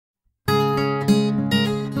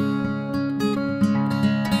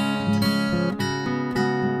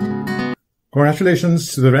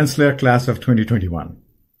Congratulations to the Rensselaer class of 2021.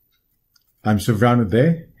 I'm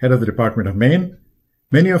Subranuday, head of the Department of Maine.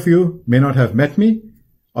 Many of you may not have met me,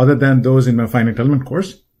 other than those in my finite element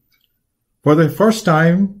course. For the first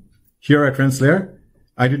time here at Rensselaer,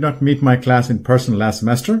 I did not meet my class in person last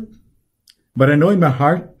semester, but I know in my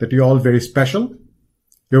heart that you're all very special.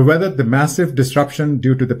 You've weathered the massive disruption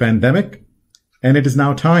due to the pandemic, and it is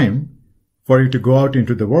now time for you to go out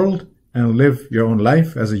into the world and live your own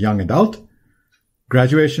life as a young adult.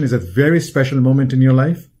 Graduation is a very special moment in your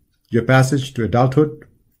life, your passage to adulthood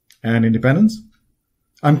and independence.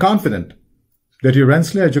 I'm confident that your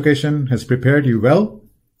Rensselaer education has prepared you well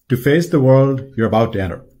to face the world you're about to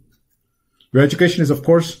enter. Your education is, of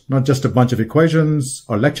course, not just a bunch of equations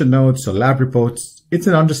or lecture notes or lab reports. It's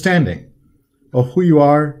an understanding of who you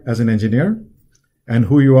are as an engineer and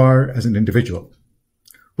who you are as an individual.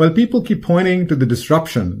 While people keep pointing to the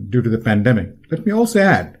disruption due to the pandemic, let me also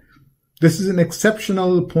add, this is an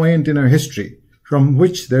exceptional point in our history from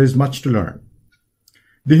which there is much to learn.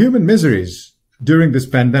 The human miseries during this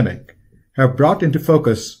pandemic have brought into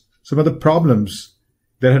focus some of the problems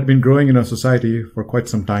that had been growing in our society for quite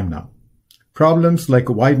some time now. Problems like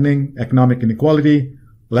widening economic inequality,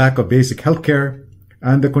 lack of basic health care,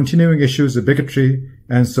 and the continuing issues of bigotry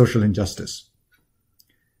and social injustice.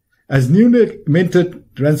 As newly minted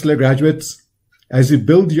Rensselaer graduates, as you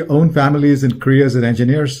build your own families and careers as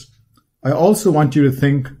engineers, I also want you to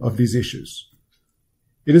think of these issues.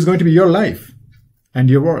 It is going to be your life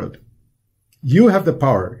and your world. You have the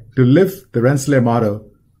power to live the Rensselaer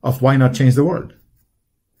motto of why not change the world.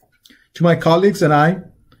 To my colleagues and I,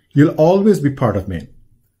 you'll always be part of Maine.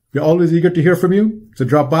 We're always eager to hear from you, so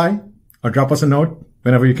drop by or drop us a note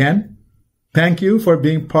whenever you can. Thank you for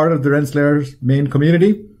being part of the Rensselaer Maine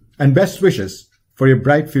community, and best wishes for your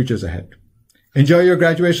bright futures ahead. Enjoy your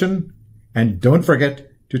graduation, and don't forget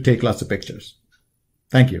to take lots of pictures.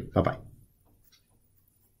 Thank you. Bye-bye.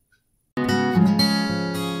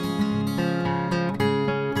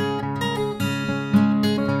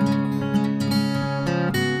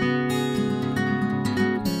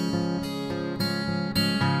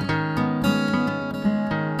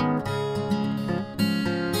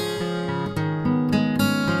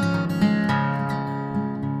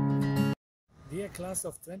 Dear class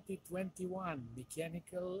of 2021,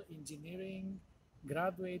 mechanical engineering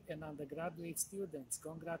graduate and undergraduate students,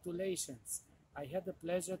 congratulations. I had the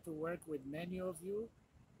pleasure to work with many of you.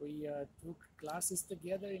 We took classes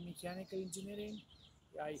together in mechanical engineering.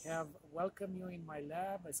 I have welcomed you in my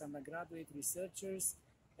lab as undergraduate researchers,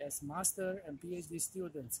 as master and PhD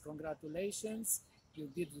students. Congratulations, you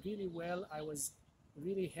did really well. I was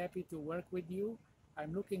really happy to work with you.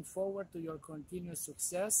 I'm looking forward to your continued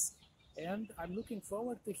success, and I'm looking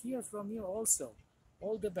forward to hear from you also.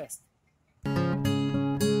 All the best.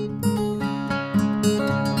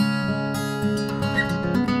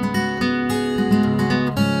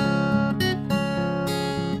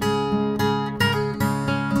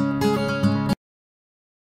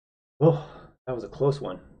 Oh, that was a close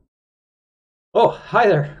one. Oh, hi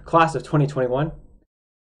there, class of 2021.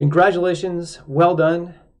 Congratulations, well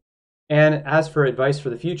done. And as for advice for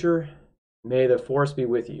the future, may the force be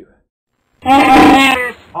with you.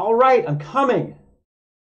 All right, I'm coming.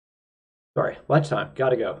 Sorry, lunchtime,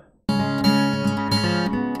 gotta go.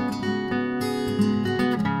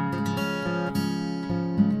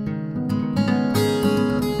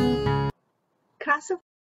 Class of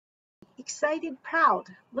excited, proud.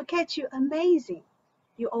 Look at you, amazing.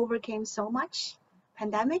 You overcame so much.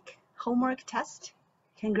 Pandemic, homework, test.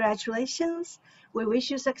 Congratulations. We wish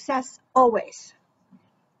you success always.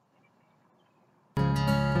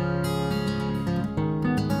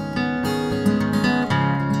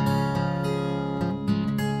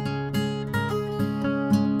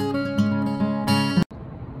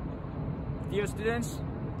 Dear students,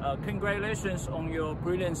 congratulations on your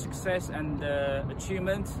brilliant success and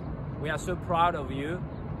achievement. We are so proud of you.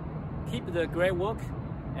 Keep the great work,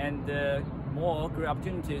 and more great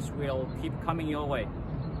opportunities will keep coming your way.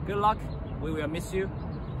 Good luck. We will miss you.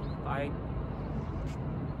 Bye.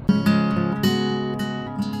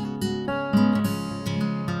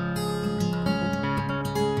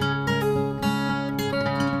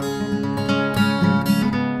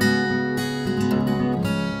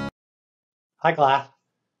 Hi, class.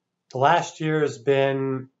 The last year has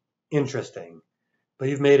been interesting, but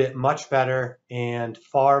you've made it much better and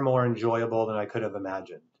far more enjoyable than I could have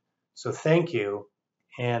imagined. So thank you,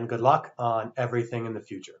 and good luck on everything in the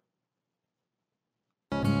future.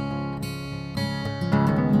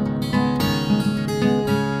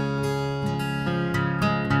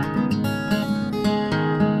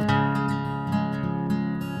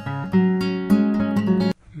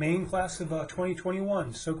 class of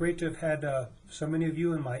 2021. So great to have had so many of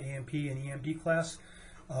you in my AMP and EMD class.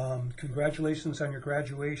 Congratulations on your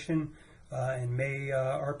graduation, and may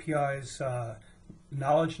RPI's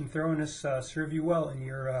knowledge and thoroughness serve you well in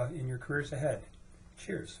your careers ahead.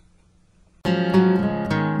 Cheers.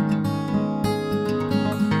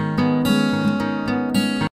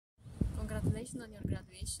 Congratulations on your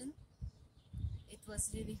graduation. It was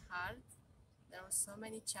really hard. There were so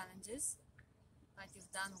many challenges, but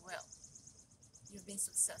you've done well. You've been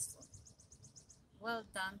successful. Well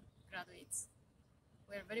done, graduates.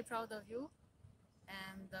 We're very proud of you,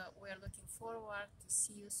 and we're looking forward to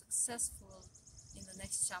see you successful in the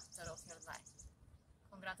next chapter of your life.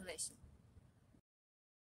 Congratulations.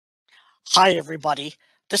 Hi, everybody.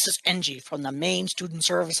 This is Angie from the Maine Student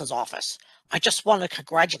Services Office. I just want to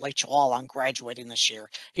congratulate you all on graduating this year.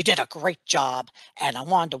 You did a great job, and I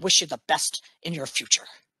wanted to wish you the best in your future.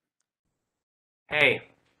 Hey,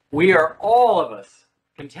 we are all of us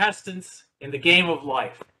contestants in the game of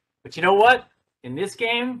life. But you know what? In this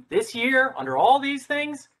game, this year, under all these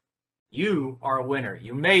things, you are a winner.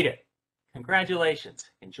 You made it. Congratulations.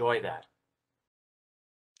 Enjoy that.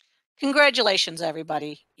 Congratulations,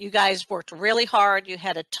 everybody. You guys worked really hard. You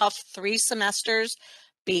had a tough 3 semesters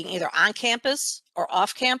being either on campus or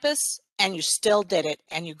off campus, and you still did it,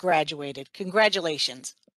 and you graduated.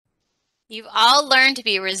 Congratulations. You've all learned to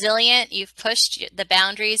be resilient. You've pushed the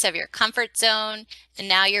boundaries of your comfort zone, and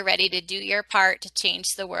now you're ready to do your part to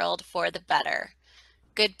change the world for the better.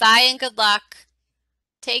 Goodbye and good luck.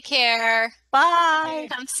 Take care. Bye.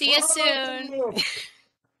 Come see us soon.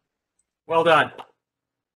 Well done.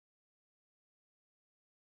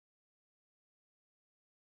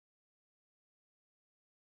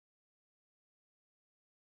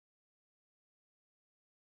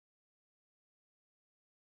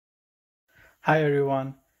 Hi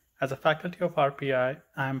everyone. As a faculty of RPI,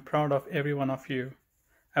 I am proud of every one of you.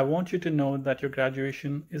 I want you to know that your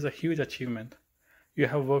graduation is a huge achievement. You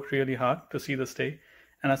have worked really hard to see this day,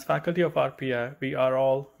 and as faculty of RPI, we are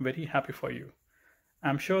all very happy for you.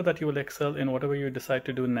 I'm sure that you will excel in whatever you decide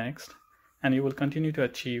to do next, and you will continue to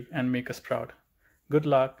achieve and make us proud. Good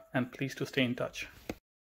luck, and please to stay in touch.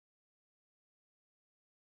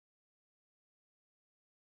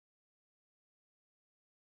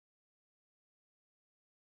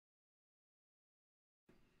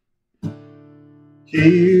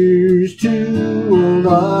 Here's to old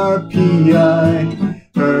RPI,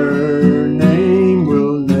 her name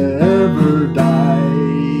will never die.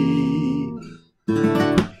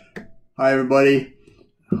 Hi everybody,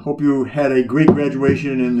 hope you had a great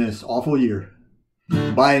graduation in this awful year.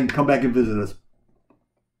 Bye and come back and visit us.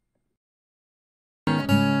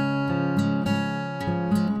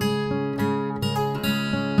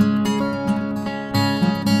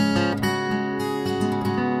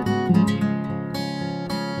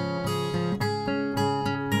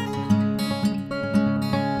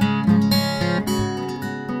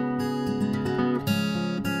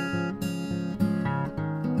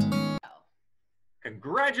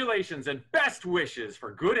 Congratulations and best wishes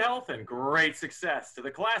for good health and great success to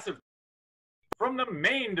the class of from the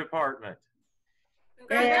Maine department.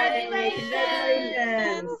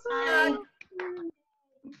 Congratulations. Bye.